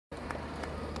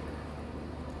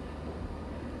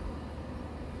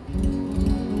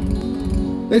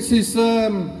This is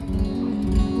a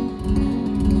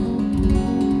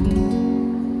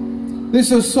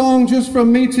song just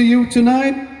from me to you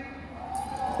tonight,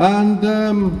 and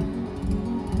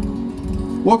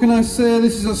what can I say?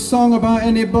 This is a song about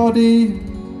anybody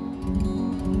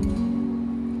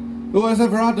who has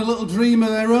ever had a little dream of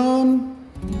their own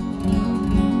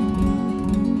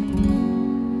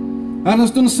and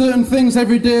has done certain things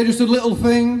every day, just a little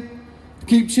thing, to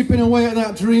keep chipping away at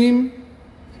that dream.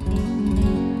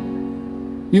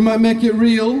 You might make it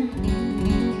real.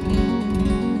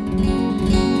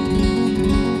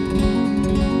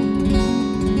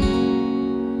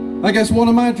 I guess one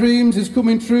of my dreams is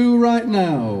coming true right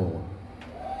now.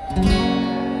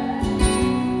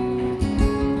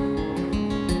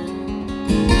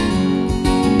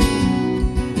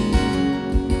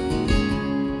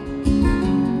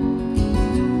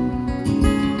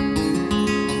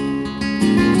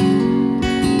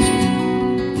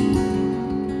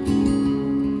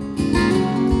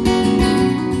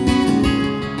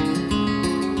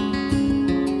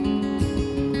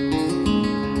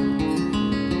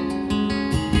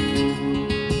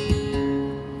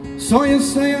 So you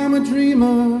say I'm a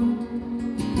dreamer,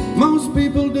 most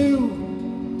people do,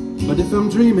 but if I'm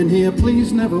dreaming here,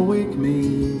 please never wake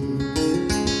me.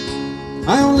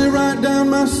 I only write down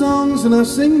my songs and I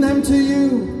sing them to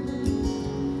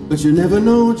you, but you never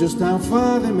know just how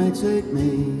far they may take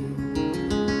me.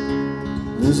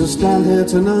 As I stand here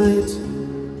tonight,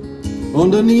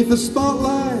 underneath the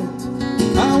spotlight,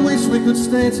 I wish we could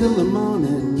stay till the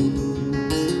morning.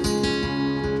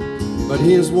 But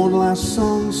here's one last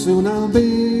song, soon I'll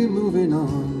be moving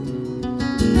on.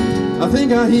 I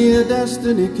think I hear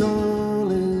destiny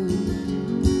calling.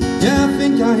 Yeah, I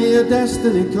think I hear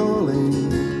destiny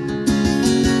calling.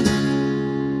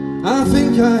 I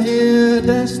think I hear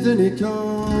destiny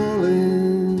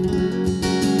calling.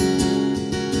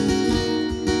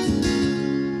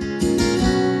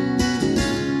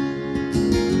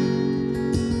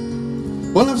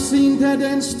 Well, I've seen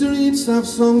dead-end streets, I've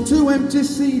sung to empty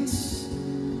seats,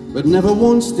 but never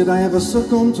once did I ever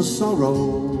succumb to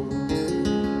sorrow.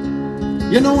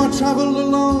 You know I travelled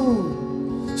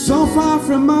alone, so far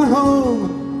from my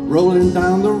home, rolling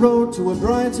down the road to a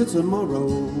brighter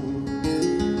tomorrow.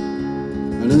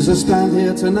 And as I stand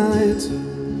here tonight,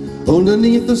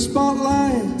 underneath the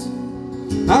spotlight,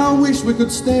 I wish we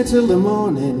could stay till the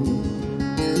morning.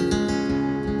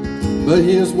 But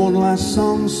here's one last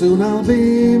song, soon I'll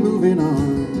be moving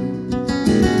on.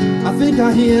 I think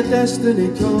I hear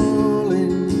destiny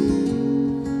calling.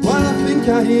 Well, I think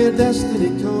I hear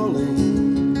destiny calling.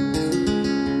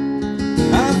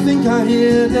 I think I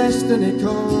hear destiny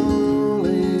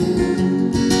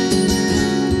calling.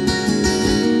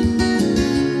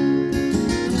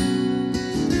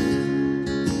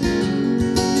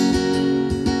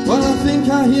 Well, I think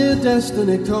I hear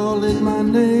destiny calling my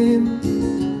name.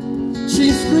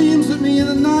 She screams at me in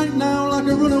the night now like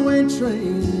a runaway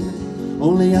train.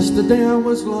 Only yesterday I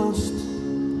was lost,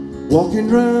 walking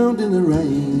round in the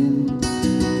rain.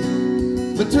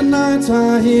 But tonight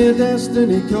I hear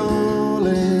destiny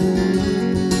calling.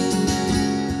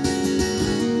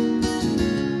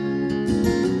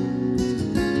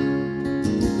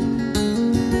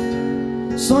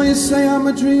 So you say I'm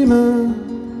a dreamer,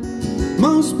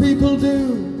 most people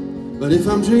do, but if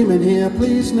I'm dreaming here,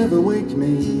 please never wake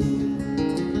me.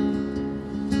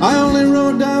 I only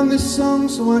wrote down this song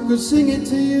so I could sing it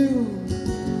to you,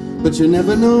 but you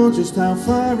never know just how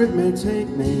far it may take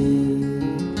me.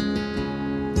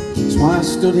 That's why I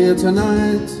stood here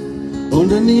tonight,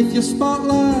 underneath your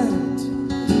spotlight,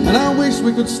 and I wish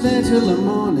we could stay till the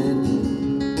morning.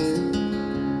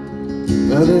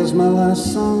 But there's my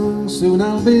last song, soon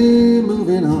I'll be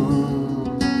moving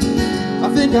on. I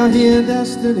think I hear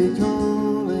destiny calling.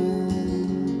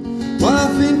 Well, I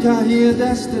think I hear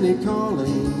destiny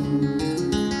calling.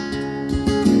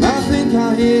 I think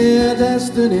I hear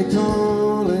destiny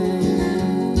calling.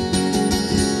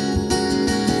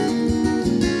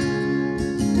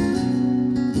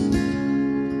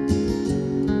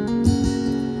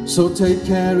 So take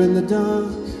care in the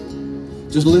dark,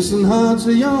 just listen hard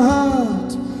to your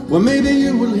heart. Well, maybe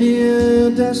you will hear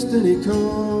destiny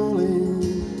calling.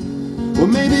 Well,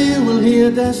 maybe you will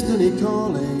hear destiny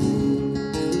calling.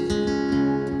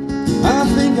 I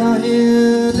think I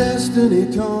hear destiny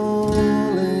calling.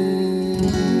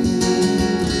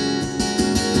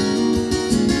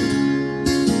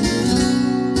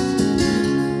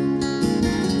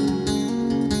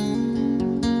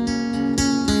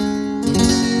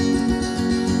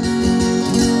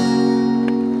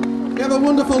 Have a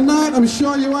wonderful night, I'm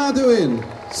sure you are doing.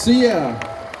 See ya.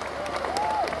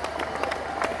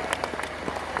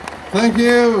 Thank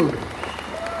you.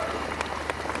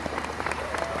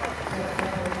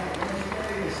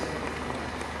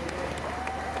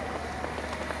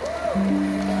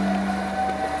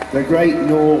 The Great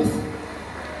North.